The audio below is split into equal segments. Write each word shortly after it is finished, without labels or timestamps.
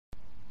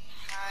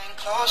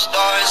Closed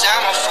doors,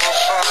 I'm a fool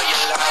for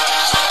your love.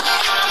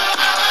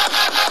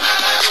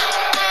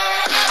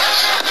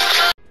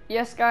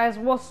 Yes guys,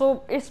 what's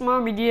up? It's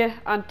Mohammed here,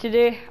 and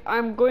today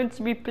I'm going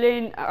to be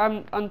playing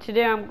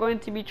today I'm going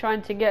to be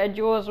trying to get a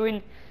duos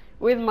win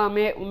with my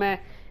mate Umair.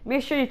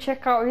 Make sure you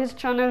check out his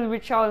channel,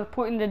 which I'll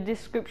put in the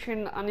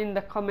description and in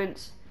the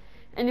comments.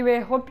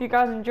 Anyway, hope you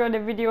guys enjoyed the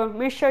video.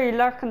 Make sure you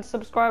like and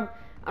subscribe,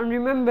 and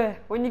remember,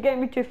 when you get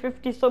me to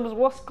 50 subs,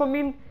 what's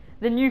coming?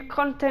 The new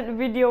content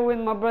video with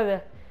my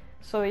brother.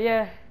 So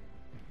yeah,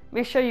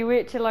 make sure you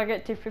wait till I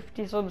get to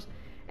 50 subs.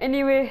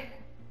 Anyway,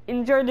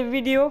 enjoy the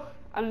video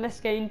and let's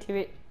get into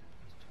it.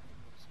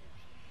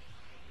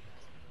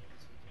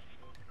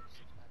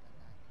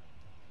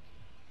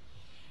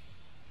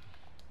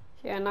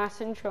 Yeah,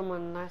 nice intro,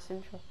 man, nice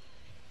intro.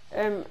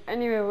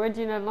 Anyway, where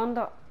do you know land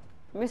at?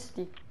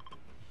 Misty?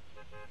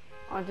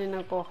 Or did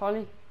I go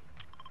Holly?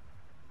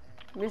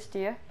 Misty,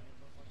 yeah?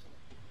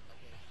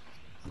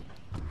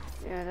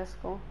 Yeah, let's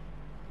go.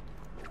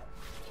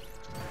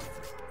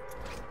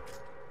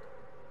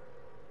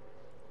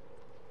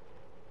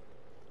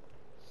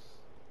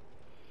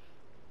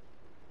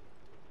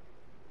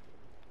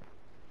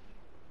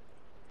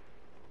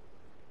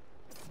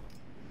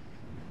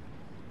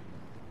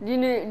 Do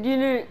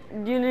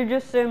you know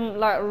just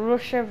like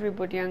rush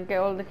everybody and get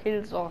all the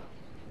kills, or?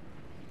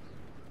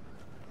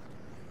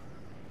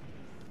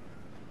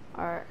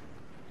 Alright.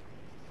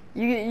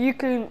 You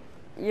can,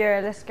 yeah,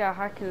 let's get a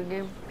high kill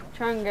game.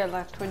 Try and get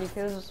like 20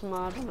 kills or something,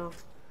 I don't know.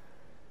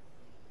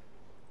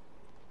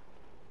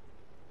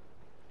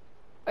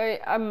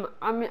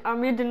 I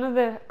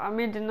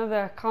made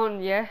another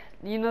account, yeah.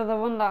 You know the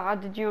one that I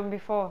did you on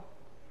before?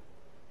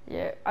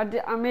 Yeah,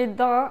 I made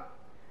that.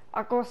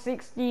 I got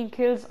 16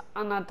 kills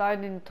and I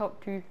died in the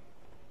top 2.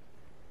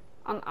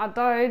 And I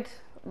died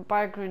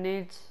by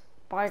grenades.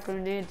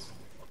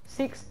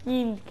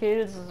 16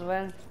 kills as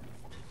well.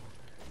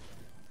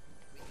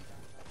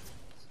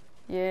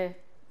 Yeah.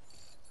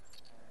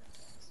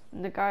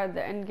 The guy at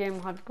the end game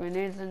had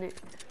grenades in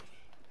it.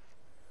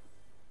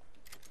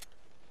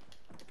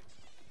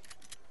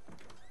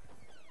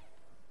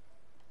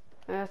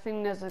 I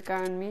think there's a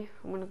guy on me.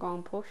 I'm gonna go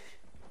and push.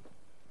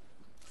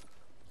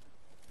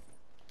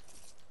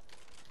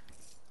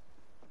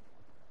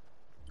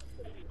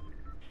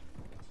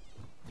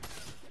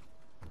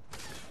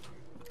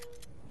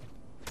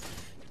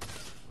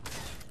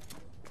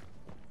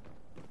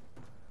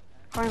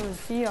 I can't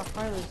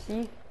even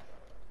see.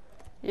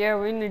 Yeah,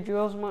 we're in the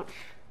duels match.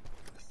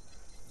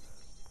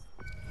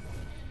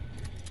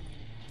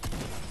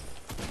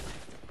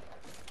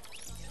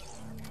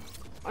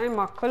 I'm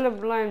a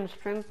colorblind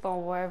strength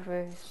or whatever.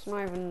 It's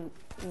not even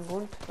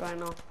good right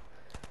now.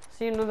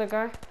 See another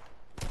guy?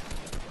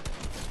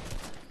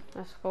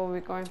 Let's go,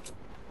 we're going.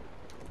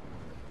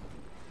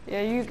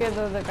 Yeah, you get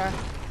the other guy.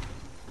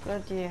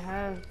 Bloody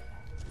hell.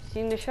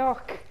 Seen the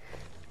shark?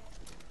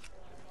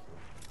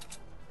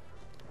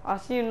 I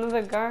see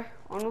another guy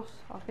on us,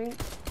 I think.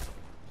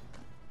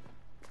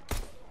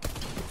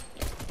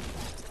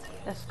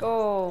 Let's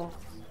go.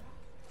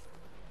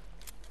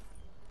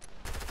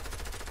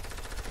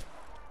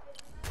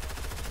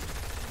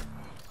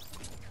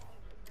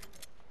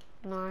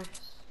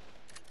 Nice.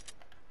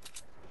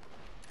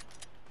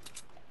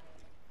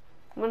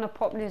 I'm gonna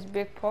pop this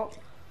big pot.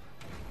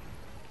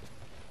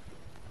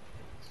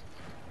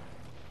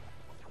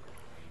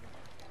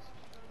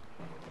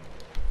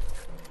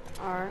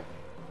 Alright.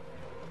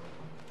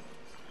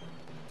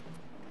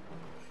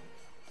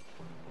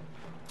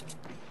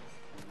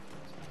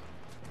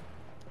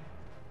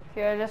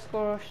 Yeah, let's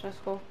go rush, let's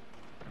go.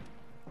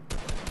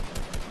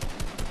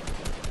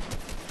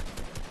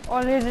 Oh,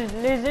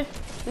 lizard,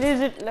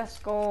 let's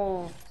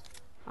go.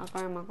 I'm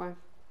going.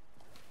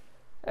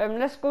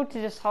 Let's go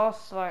to this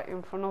house right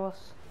in front of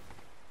us.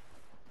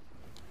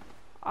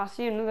 I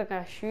see another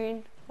guy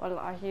shooting. Well,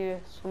 I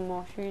hear some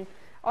more shooting.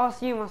 Oh, I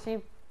see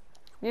him.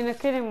 You know,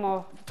 kill him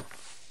more.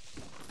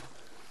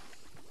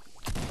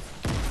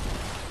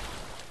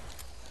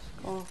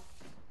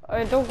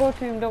 Let's go. Don't go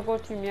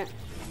to him yet.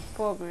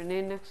 Put a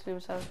grenade next to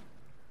himself.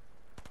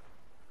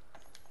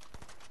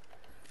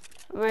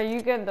 Man,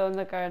 you get the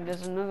other guy.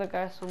 There's another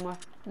guy somewhere.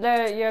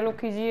 There, yeah, look,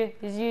 he's here.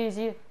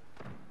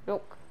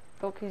 Look,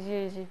 he's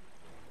here.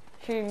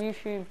 You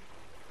shoot him.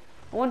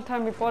 One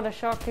time before the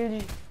shark killed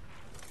you.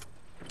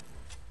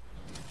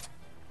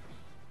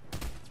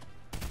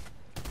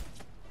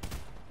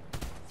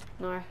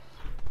 Nice.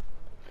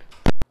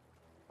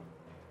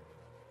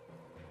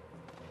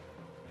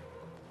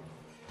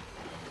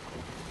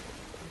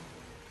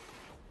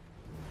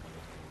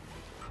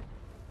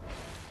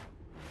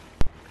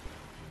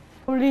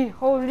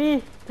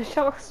 Holy, the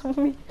shark's on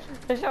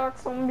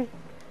me.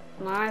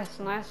 Nice.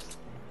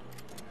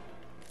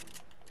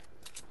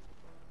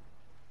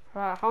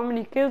 Right, how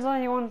many kills are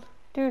you on?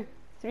 2,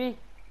 3.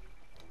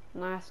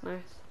 Nice.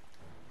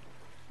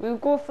 We'll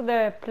go for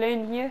the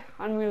plane here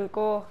and we'll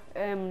go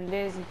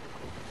lazy.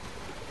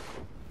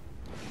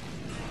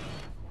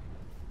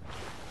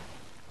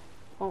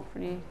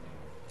 Hopefully,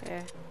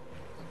 yeah.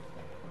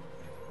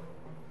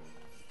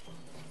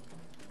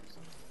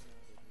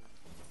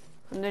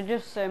 and they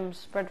just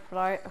spread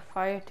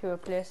fire to a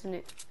place in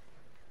it.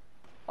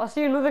 I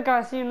see another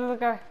guy,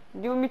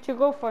 Do you want me to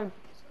go for him?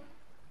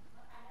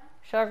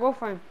 Should I go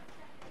for him?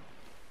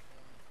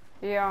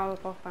 Yeah, I'll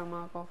go for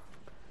him,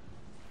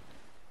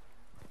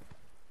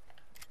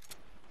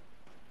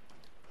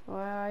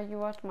 Where are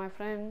you at, my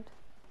friend?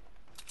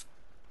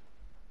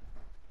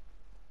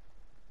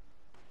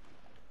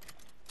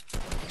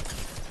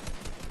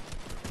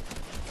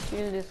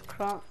 Shield is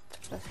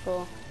cracked. Let's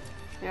go.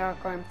 Yeah,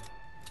 I got him.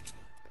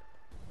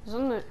 He's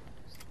on it.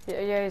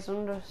 Yeah, he's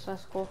under us.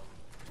 Let's go.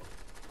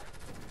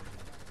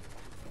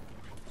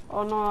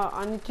 Oh no,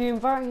 I need to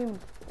invite him.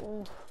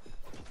 Oh.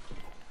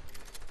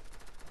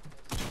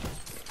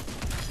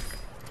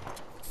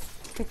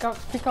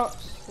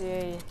 Pickaxe.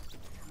 Yeah.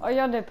 Oh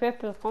yeah, the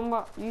purple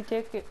combat. You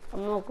take it.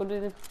 I'm not good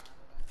at it.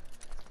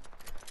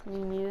 Me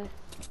neither.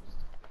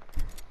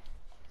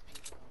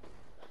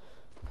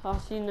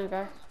 I've seen the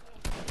guy.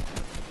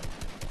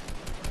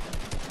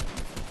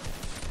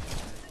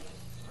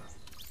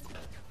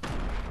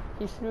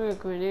 He threw a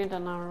grenade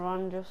and I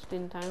ran just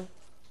in time.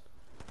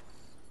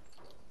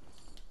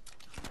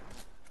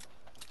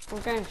 I'm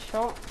getting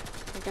shot,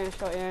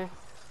 yeah.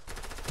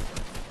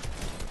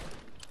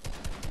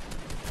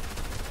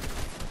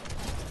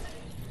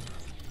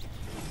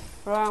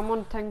 Right, I'm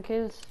on 10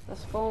 kills,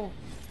 let's go.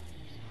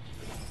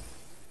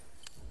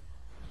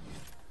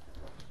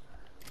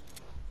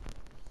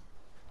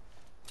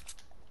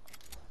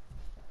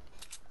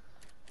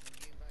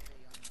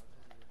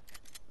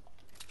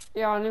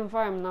 Yeah, I'll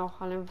invite him now,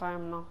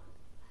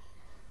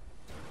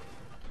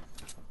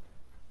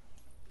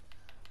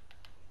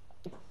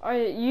 Oh,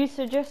 yeah, you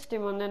suggest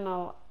him and then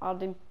I'll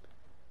add him.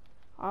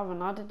 I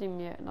haven't added him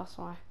yet, that's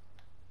why.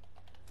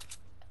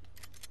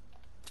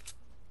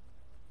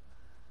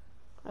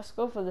 Let's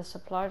go for the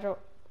supply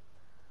drop.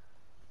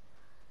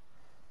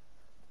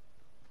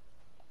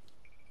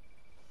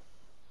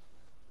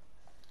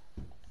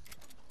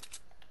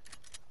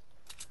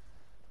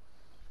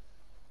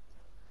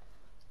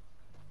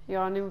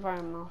 Yeah, I'll invite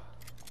him now.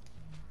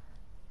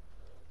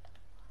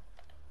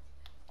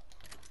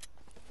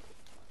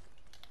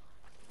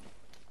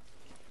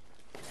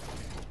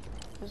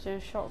 Is there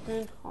a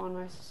shotgun? Oh,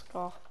 nice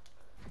scar.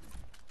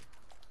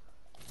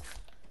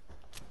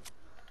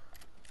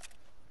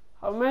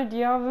 Oh man, do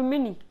you have a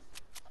mini?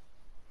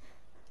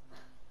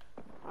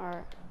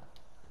 Alright.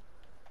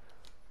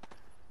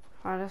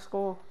 Alright, let's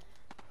go.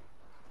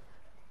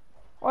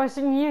 Oh, it's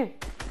in here.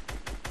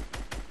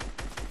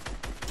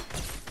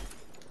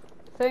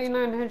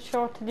 39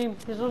 headshot to him.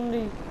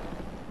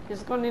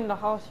 He's gone in the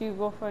house, you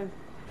go for him.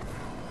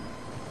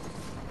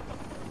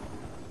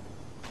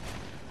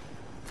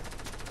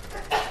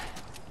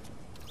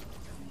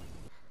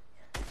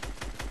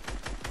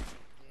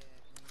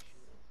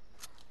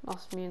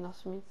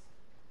 That's me.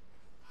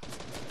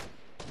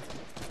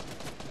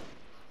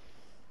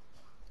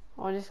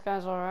 Oh, this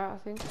guy's alright, I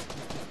think.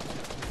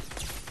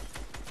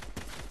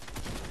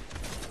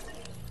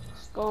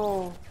 Let's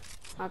go.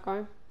 I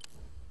got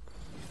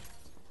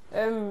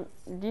him.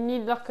 Do you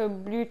need like a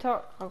blue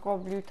tack? I got a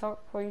blue tack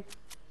for you.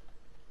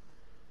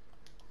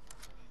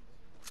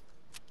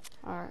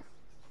 Alright.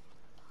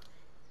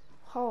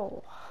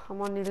 Oh,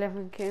 I'm on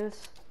 11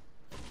 kills.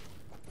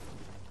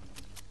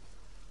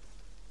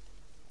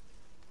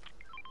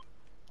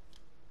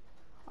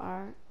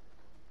 Alright.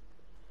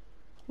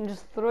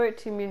 Just throw it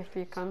to me if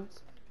you can.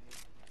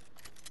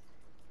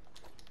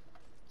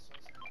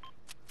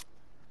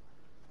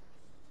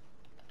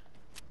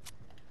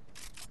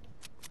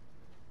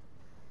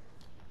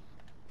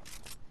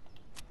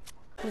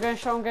 I'm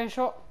getting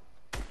shot.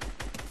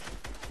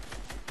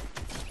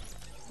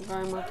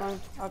 I'm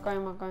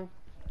going.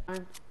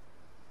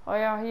 Oh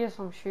yeah, I hear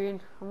some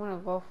shooting. I'm gonna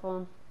go for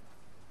him.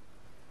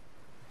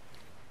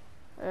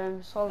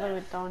 It's all the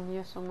way down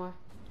here somewhere.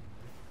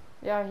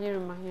 Yeah, I hear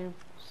him.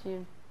 See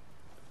him.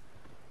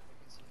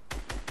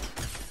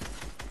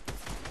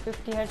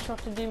 50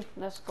 headshot to him.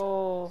 Let's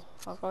go.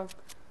 I got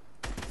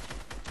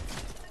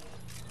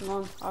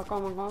him. I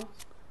got him.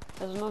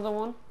 There's another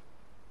one.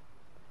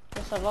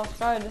 This is the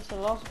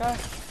last guy.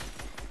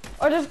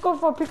 Oh, let's go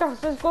for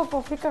pickaxe.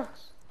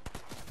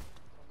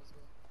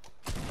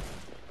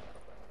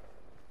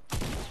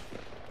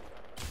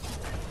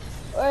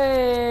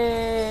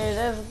 Hey,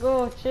 let's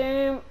go,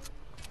 champ.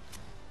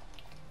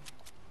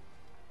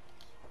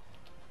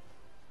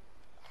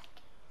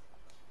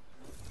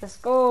 Let's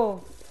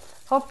go.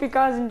 Hope you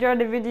guys enjoyed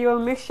the video.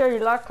 Make sure you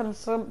like and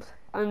sub,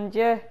 and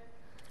yeah,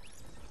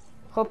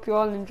 hope you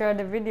all enjoyed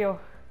the video.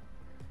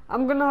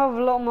 I'm gonna have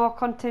a lot more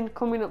content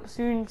coming up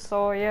soon,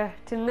 so yeah,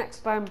 till next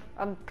time,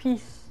 and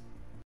peace.